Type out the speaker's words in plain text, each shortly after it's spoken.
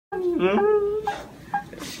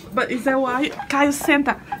But is that why? Kyle,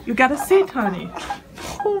 Santa, you gotta sit, honey.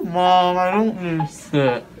 Oh, Mom, I don't need to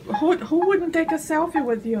sit. Who wouldn't take a selfie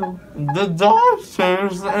with you? The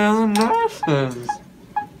doctors and the nurses.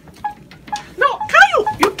 No,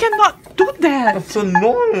 Kyle, you cannot do that. It's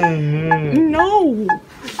annoying. No,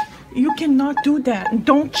 you cannot do that.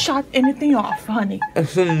 Don't shut anything off, honey.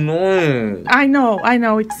 It's annoying. I know,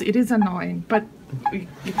 it is annoying, but you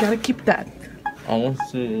gotta keep that. I want to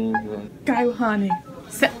see. Kyle, honey.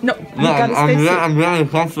 No, you No, gotta stay safe. I'm very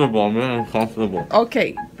uncomfortable. I'm very uncomfortable.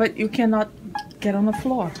 Okay, but you cannot get on the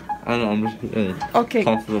floor. I know, I'm just getting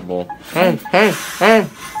comfortable. Hey!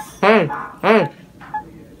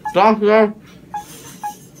 Stop there!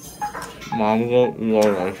 Mom, go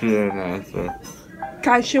right. She didn't answer.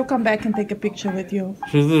 Kai, she'll come back and take a picture with you.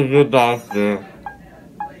 She's a good doctor.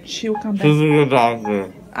 She'll come back. She's a good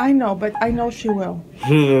doctor. I know, but I know she will.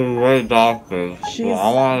 She's a great doctor. She's...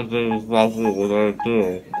 I want to take a selfie with her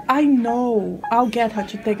too. I know. I'll get her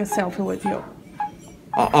to take a selfie with you.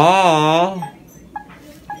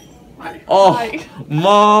 Oh, Hi.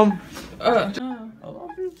 Mom. I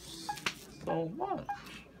love you so much.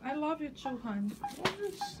 I love you too, hon.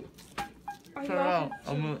 I Turn love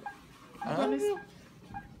out. you too. I love you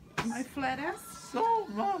My flat ass? so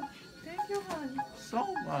much. Thank you, hon.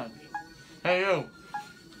 So much. Hey, you.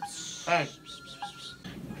 Hey.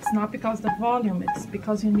 It's not because the volume, it's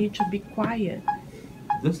because you need to be quiet.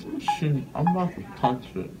 This machine, I'm about to punch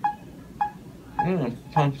it. I'm gonna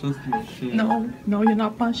punch this machine. No, you're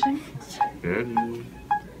not punching. Scared you.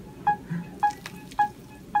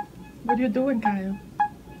 What are you doing, Kyle?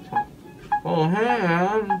 Oh,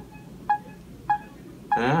 hand.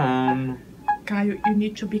 Kyle, you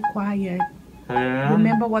need to be quiet. Hand.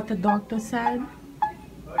 Remember what the doctor said?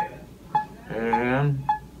 Hand.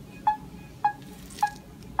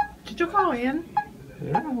 Did you call in?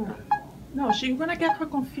 Yeah. No, you're gonna get her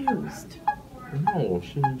confused. No,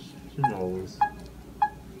 she knows. She knows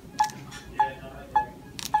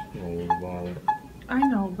about it. I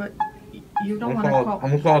know, but you don't want to call. I'm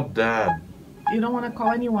gonna call Dad. You don't want to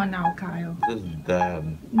call anyone now, Kyle. This is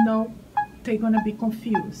Dad. No, they're gonna be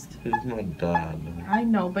confused. He's my dad. I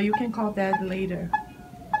know, but you can call Dad later.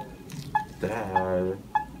 Dad.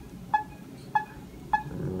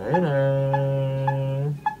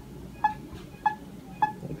 Later.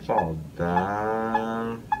 It's all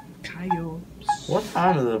Dad. Kyle. What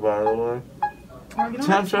time is it, by the way? Oh, you don't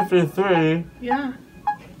have to- 10:53. Yeah.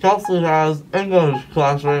 Kelsey has English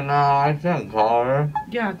class right now. I can't call her.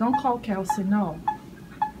 Yeah, don't call Kelsey, no.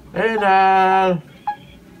 Hey, Dad.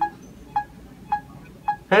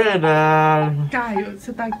 Hey, Dad. Caio,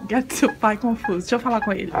 você tá get seu pai confuso. Deixa eu falar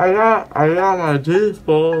com ele. I got my teeth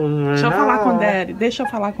pulled right Deixa eu falar com o now. Daddy. Deixa eu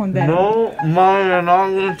falar com o Daddy. No, Mom, you're not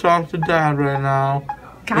gonna talk to Dad right now.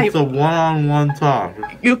 Caio, It's a one-on-one talk.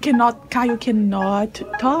 you cannot, Caio cannot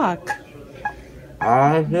talk.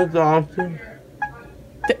 I can talk to.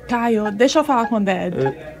 Caio, deixa eu falar com o Daddy.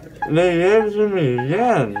 They gave it to me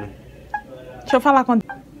again. Deixa eu falar com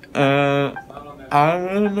I'm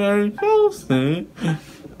gonna marry Kelsey.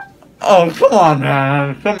 Oh, come on,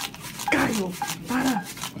 man. Come. Caio, para.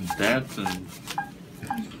 I'm dancing.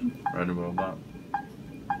 Ready, robot.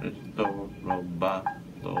 It's the robot.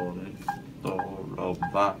 The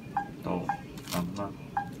robot.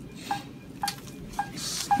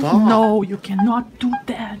 Stop. No, you cannot do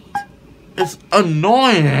that. It's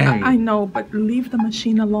annoying. I know, but leave the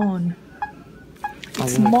machine alone.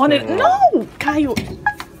 It's I'm gonna monitoring. turn it No, Caio.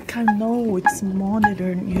 Caio, no, it's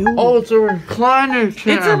monitoring you. Oh, it's a recliner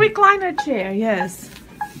chair. It's a recliner chair, yes.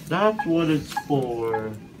 That's what it's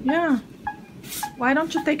for. Yeah. Why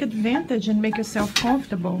don't you take advantage and make yourself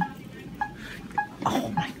comfortable? Oh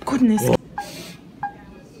my goodness.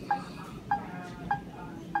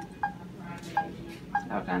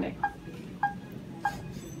 Oh, Gandhi.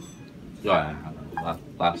 Yeah,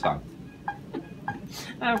 last time.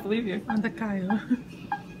 I don't believe you. On the Caio.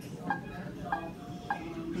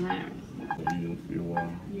 If you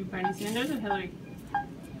want. You Bernie Sanders or Hillary?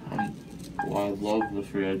 Well, I love the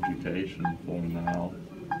free education for now.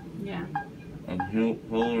 Yeah. And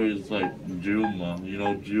Hillary's like Juma. You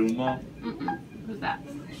know Juma? Mm-mm. Who's that?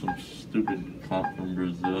 Some stupid cop from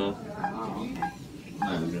Brazil. Oh, okay.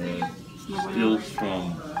 That Nobody steals else?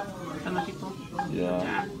 from, Some of the people? yeah,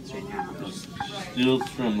 Yeah, it's right here. steals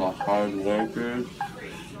from the hard workers.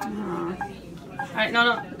 Alright,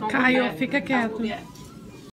 no, don't Caio, move yet. fica Don't quieto. move yet.